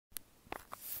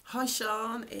Hi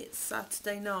Sean, it's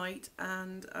Saturday night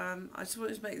and I just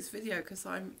wanted to make this video because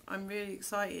I'm really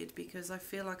excited because I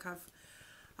feel like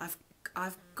I've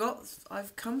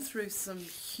I've come through some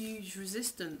huge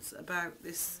resistance about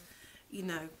this,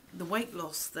 the weight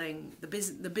loss thing,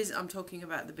 I'm talking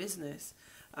about the business,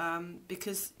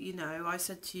 because I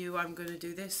said to you I'm going to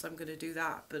do this, I'm going to do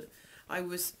that, but I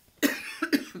was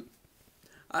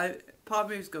part of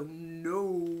me was going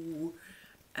no,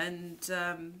 and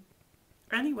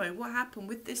anyway, what happened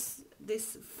with this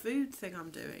food thing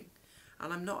I'm doing,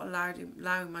 and I'm not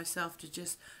allowing myself to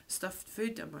just stuff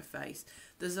food down my face.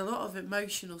 There's a lot of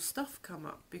emotional stuff come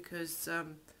up because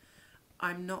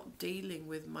I'm not dealing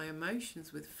with my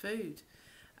emotions with food.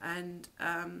 And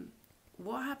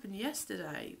what happened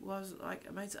yesterday was like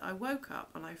amazing. I woke up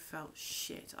and I felt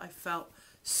shit. I felt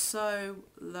so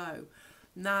low.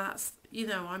 Now that's,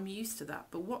 I'm used to that,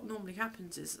 but what normally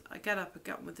happens is I get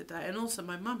on with the day, and also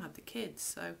my mum had the kids,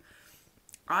 so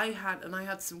I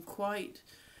had some quite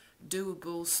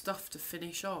doable stuff to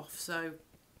finish off. So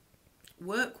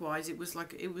work-wise,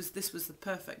 this was the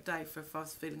perfect day for if I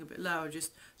was feeling a bit low,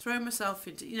 just throwing myself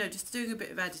into, just doing a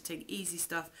bit of editing, easy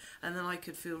stuff, and then I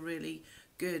could feel really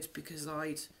good because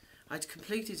I'd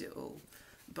completed it all.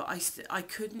 But I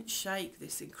couldn't shake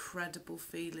this incredible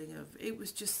feeling of, it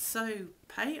was just so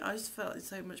pain. I just felt in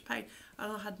so much pain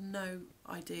and I had no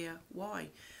idea why.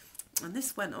 And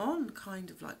this went on kind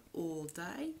of like all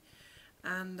day.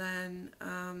 And then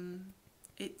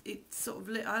it sort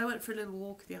of, I went for a little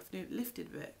walk in the afternoon, it lifted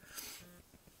a bit.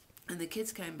 And the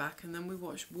kids came back and then we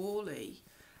watched Wall-E.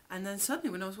 And then suddenly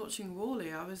when I was watching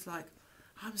Wall-E, I was like,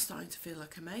 I'm starting to feel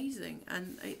like amazing.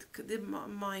 And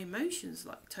my emotions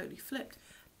like totally flipped.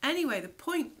 Anyway,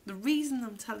 the reason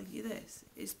I'm telling you this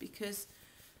is because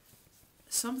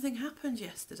something happened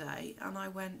yesterday and I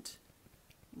went,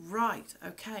 right,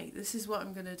 okay, this is what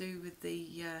I'm going to do with the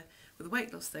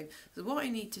weight loss thing. So what I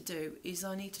need to do is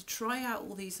I need to try out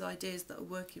all these ideas that are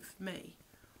working for me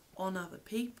on other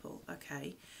people,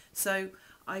 okay? So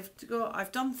I've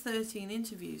done 13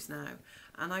 interviews now,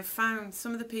 and I've found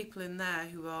some of the people in there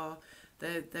who are,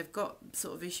 they've got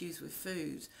sort of issues with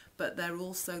food, but they're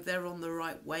on the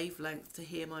right wavelength to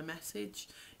hear my message,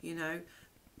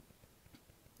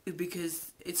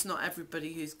 because it's not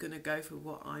everybody who's going to go for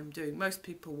what I'm doing. Most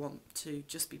people want to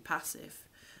just be passive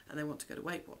and they want to go to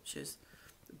Weight Watchers,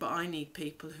 but I need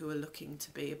people who are looking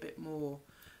to be a bit more,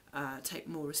 take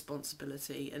more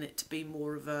responsibility, and it to be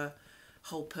more of a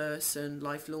whole person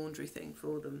Life Laundry thing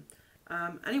for them.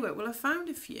 Anyway, well, I found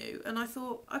a few and I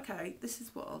thought, okay, this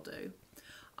is what I'll do.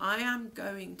 I'm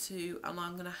going to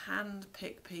hand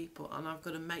pick people, and I've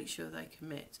got to make sure they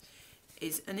commit.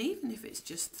 And even if it's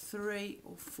just 3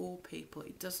 or 4 people,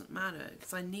 it doesn't matter,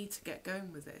 because I need to get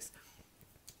going with this,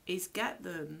 is get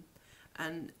them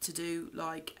and to do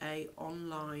like a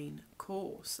online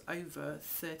course over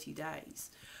 30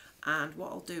 days. And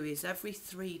what I'll do is every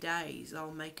 3 days I'll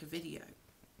make a video,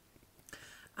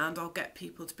 and I'll get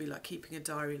people to be like keeping a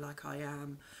diary like I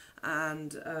am,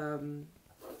 and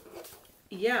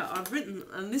yeah, I've written,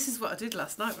 and this is what I did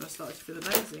last night when I started to feel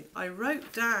amazing. I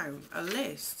wrote down a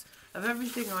list of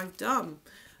everything I've done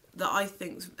that I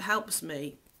think helps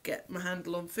me get my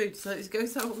handle on food. So it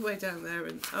goes all the way down there,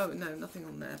 and oh no, nothing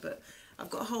on there, but I've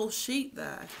got a whole sheet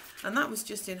there, and that was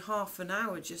just in half an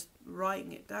hour, just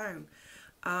writing it down.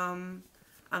 And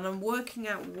I'm working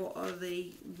out what are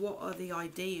the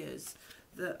ideas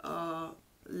that are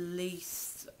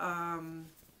least,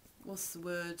 what's the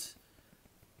word?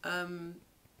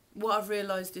 What I've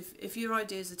realised, if your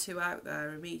ideas are too out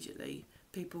there, immediately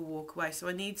people walk away. So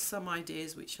I need some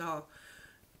ideas which are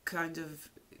kind of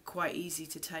quite easy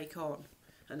to take on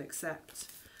and accept,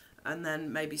 and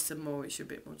then maybe some more which are a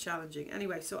bit more challenging.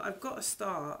 Anyway, so I've got to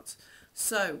start.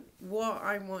 So what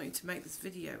I wanted to make this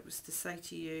video was to say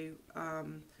to you, I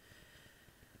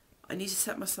need to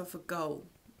set myself a goal,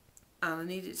 and I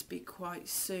need it to be quite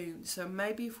soon. So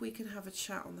maybe if we can have a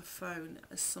chat on the phone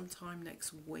sometime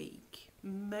next week,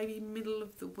 maybe middle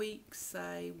of the week,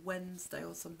 say Wednesday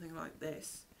or something like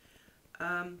this.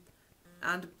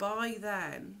 And by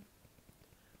then,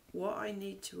 what I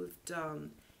need to have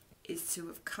done is to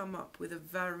have come up with a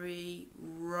very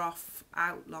rough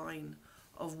outline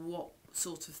of what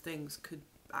sort of things could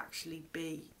actually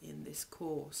be in this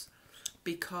course,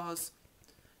 because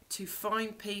to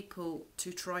find people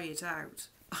to try it out,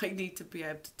 I need to be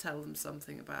able to tell them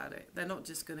something about it. They're not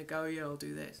just going to go, yeah, I'll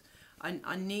do this.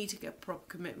 I need to get proper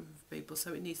commitment from people,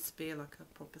 so it needs to be like a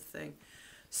proper thing.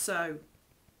 So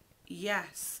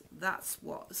yes, that's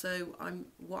what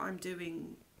I'm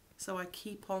doing. So I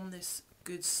keep on this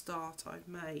good start I've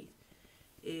made,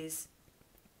 is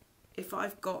if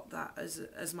I've got that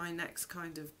as my next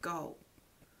kind of goal,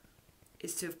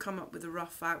 is to have come up with a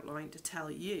rough outline to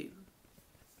tell you,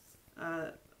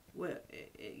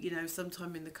 you know,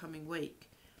 sometime in the coming week,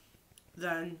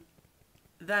 then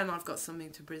I've got something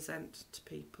to present to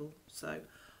people. So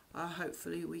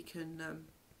hopefully we can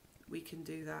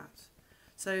do that.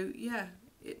 So yeah,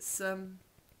 it's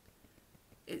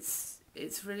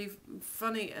really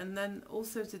funny. And then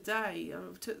also today,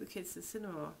 I took the kids to the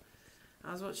cinema.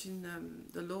 I was watching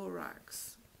the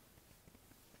Lorax,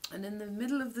 and in the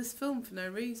middle of this film, for no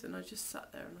reason, I just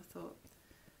sat there and I thought,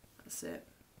 that's it.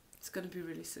 It's going to be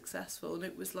really successful. And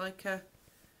it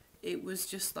was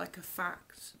just like a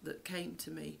fact that came to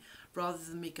me, rather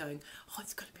than me going, oh,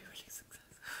 it's going to be really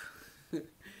successful.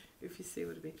 If you see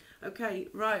what I mean. Okay,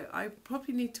 right, I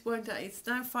probably need to wind down. It's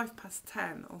now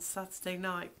 10:05 on Saturday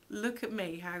night. Look at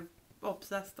me, how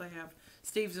obsessed I am.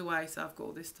 Steve's away, so I've got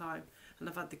all this time. And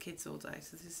I've had the kids all day,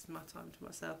 so this is my time to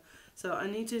myself. So I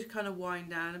need to kind of wind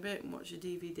down a bit and watch a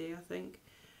DVD, I think.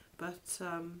 But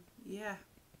yeah,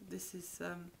 this is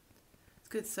it's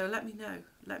good. So let me know,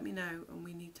 and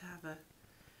we need to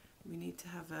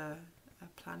have a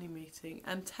planning meeting.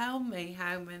 And tell me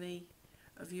how many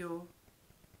of your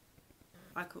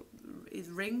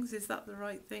rings, is that the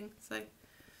right thing to say?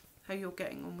 How you're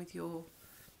getting on with your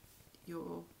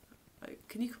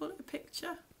can you call it a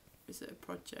picture? Is it a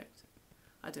project?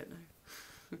 I don't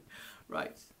know.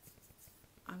 Right,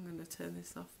 I'm going to turn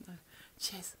this off now.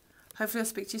 Cheers. Hopefully I'll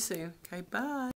speak to you soon. Okay, bye.